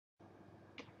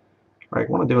Right, I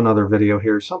want to do another video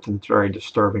here. Something that's very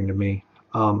disturbing to me.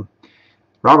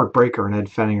 Robert Breaker and Ed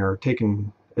Pfenninger are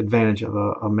taking advantage of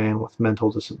a man with mental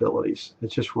disabilities. It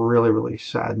just really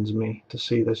saddens me to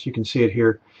see this. You can see it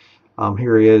here.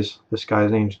 Here he is. This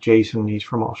guy's name's Jason. He's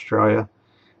from Australia,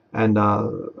 and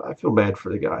I feel bad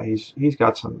for the guy. He's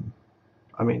got some,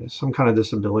 I mean, some kind of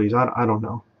disabilities. I don't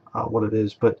know what it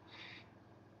is, but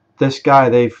this guy,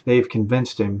 they've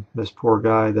convinced him, this poor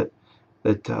guy, that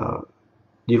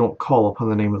you don't call upon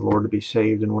the name of the Lord to be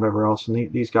saved and whatever else.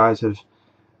 And these guys have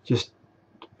just,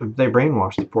 they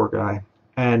brainwashed the poor guy,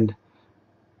 and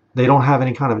they don't have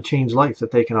any kind of a changed life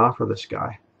that they can offer this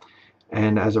guy.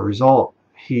 And as a result,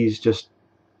 he's just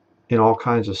in all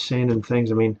kinds of sin and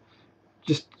things. I mean,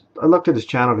 just, I looked at his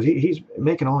channel because he's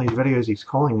making all these videos. He's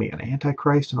calling me an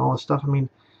antichrist and all this stuff. I mean,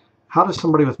 how does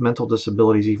somebody with mental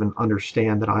disabilities even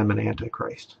understand that I'm an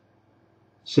antichrist?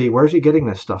 See, where's he getting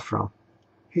this stuff from?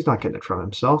 He's not getting it from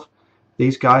himself.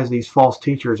 These guys, these false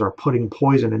teachers, are putting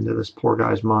poison into this poor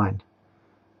guy's mind.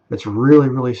 It's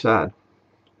really sad.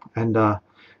 And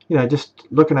you know, just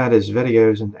looking at his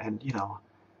videos, and you know,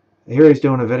 here he's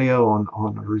doing a video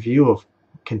on a review of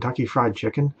Kentucky Fried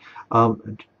Chicken.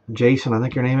 Jason, I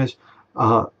think your name is.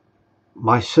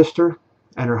 My sister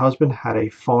and her husband had a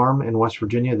farm in West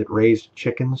Virginia that raised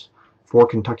chickens for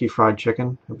Kentucky Fried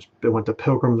Chicken. It went to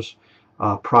Pilgrim's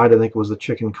Pride, I think it was the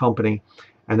chicken company,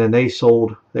 and then they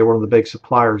were one of the big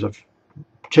suppliers of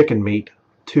chicken meat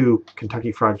to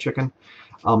Kentucky Fried Chicken.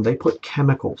 They put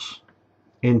chemicals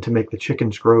in to make the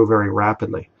chickens grow very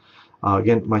rapidly.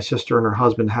 Again, my sister and her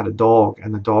husband had a dog,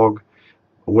 and the dog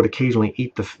would occasionally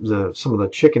eat some of the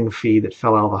chicken feed that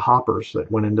fell out of the hoppers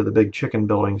that went into the big chicken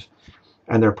buildings.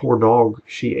 And their poor dog,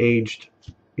 she aged,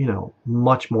 you know,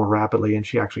 much more rapidly, and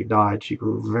she actually died. She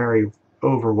grew very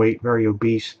overweight, very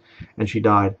obese, and she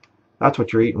died. That's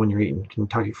what you're eating when you're eating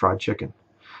Kentucky Fried Chicken.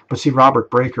 But see, Robert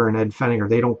Breaker and Ed Pfenninger,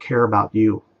 they don't care about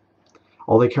you.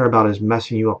 All they care about is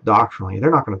messing you up doctrinally.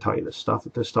 They're not going to tell you this stuff,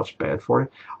 that this stuff's bad for you.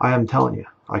 I am telling you,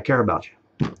 I care about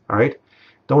you. All right?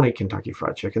 Don't eat Kentucky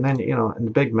Fried Chicken. Then, you know, and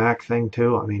the Big Mac thing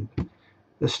too. I mean,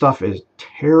 this stuff is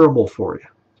terrible for you,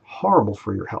 horrible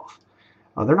for your health.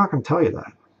 They're not going to tell you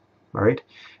that. All right?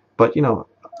 But, you know,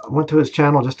 I went to his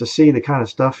channel just to see the kind of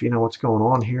stuff, you know, what's going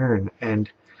on here,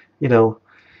 and you know,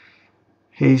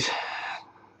 he's,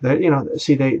 you know,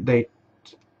 see, they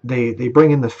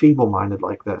bring in the feeble-minded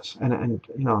like this, and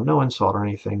you know, no insult or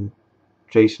anything,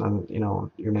 Jason, you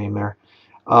know, your name there.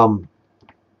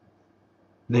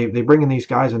 They bring in these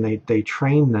guys, and they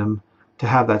train them to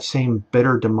have that same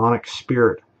bitter demonic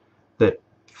spirit that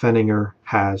Pfenninger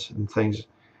has and things,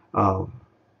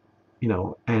 you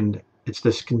know, and it's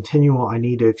this continual, I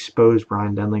need to expose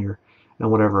Bryan Denlinger and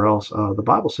whatever else. The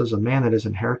Bible says a man that is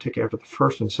a heretic after the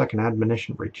first and second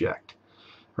admonition reject.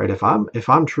 Right? If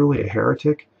I'm truly a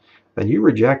heretic, then you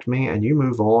reject me and you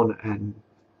move on and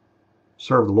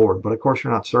serve the Lord. But of course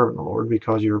you're not serving the Lord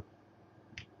because you're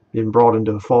being brought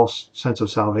into a false sense of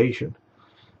salvation.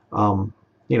 You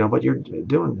know, but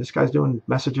this guy's doing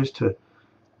messages to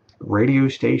radio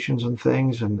stations and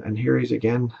things, and here he's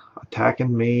again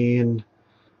attacking me, and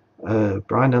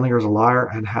Bryan Denlinger is a liar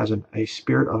and has a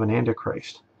spirit of an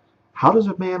antichrist. How does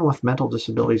a man with mental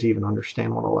disabilities even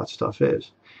understand what all that stuff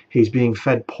is? He's being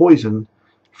fed poison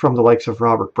from the likes of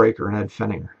Robert Breaker and Ed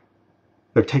Pfenninger.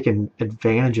 They're taking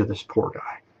advantage of this poor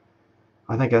guy.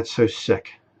 I think that's so sick.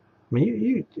 I mean,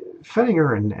 you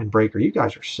Pfenninger and Breaker, you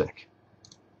guys are sick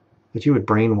that you would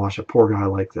brainwash a poor guy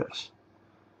like this.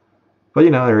 But you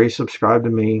know, there he subscribed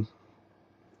to me,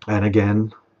 and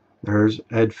again, there's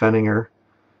Ed Pfenninger,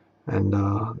 and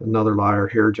another liar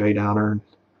here, Jay Downer,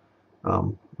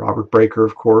 Robert Breaker,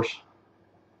 of course.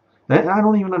 And I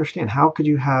don't even understand, how could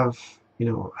you have, you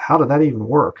know, how did that even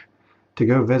work to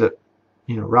go visit,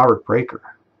 you know, Robert Breaker?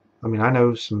 I mean, I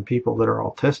know some people that are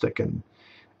autistic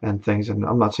and things, and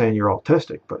I'm not saying you're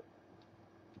autistic, but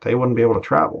they wouldn't be able to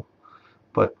travel.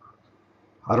 But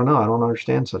I don't know, I don't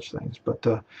understand such things. But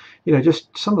you know,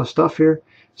 just some of the stuff here.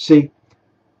 See,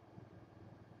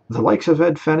 the likes of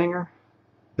Ed Pfenninger,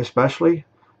 especially,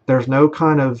 there's no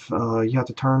kind of you have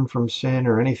to turn from sin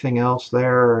or anything else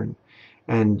there,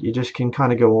 and you just can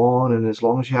kind of go on, and as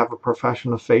long as you have a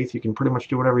profession of faith, you can pretty much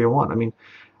do whatever you want. I mean,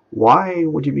 why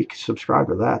would you be subscribed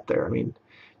to that there? I mean,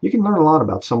 you can learn a lot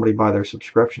about somebody by their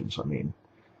subscriptions. I mean,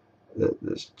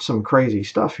 there's some crazy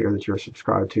stuff here that you're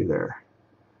subscribed to there.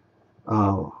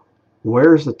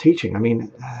 Where's the teaching? I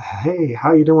mean, hey,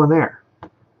 how you doing there?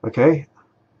 Okay,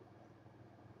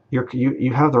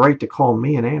 you have the right to call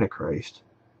me an antichrist,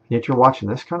 yet you're watching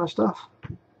this kind of stuff.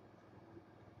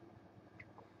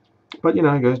 But you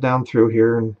know, it goes down through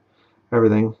here and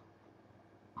everything.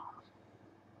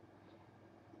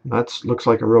 That looks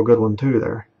like a real good one too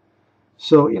there.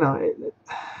 So,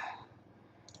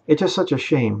 it's just such a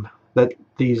shame that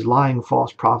these lying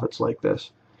false prophets like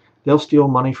this, they'll steal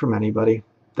money from anybody.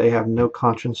 They have no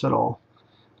conscience at all.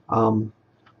 Um,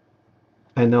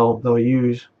 and they'll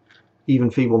use even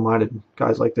feeble-minded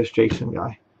guys like this Jason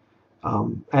guy.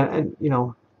 And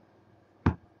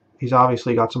he's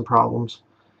obviously got some problems.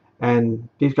 And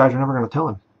these guys are never going to tell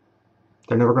him.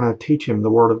 They're never going to teach him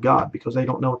the Word of God because they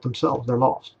don't know it themselves. They're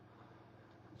lost.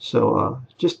 So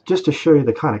just to show you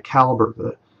the kind of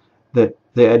caliber that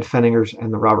the Ed Pfenningers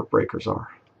and the Robert Breakers are.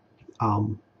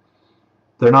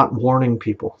 They're not warning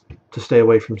people to stay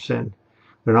away from sin.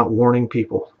 They're not warning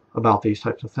people about these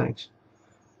types of things.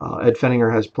 Ed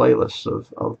Pfenninger has playlists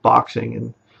of boxing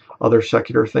and other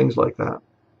secular things like that.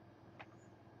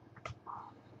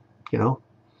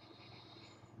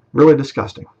 Really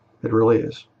disgusting. It really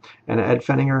is. And Ed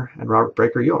Pfenninger and Robert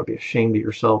Breaker, you ought to be ashamed of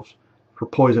yourselves for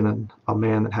poisoning a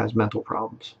man that has mental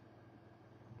problems.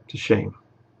 It's a shame.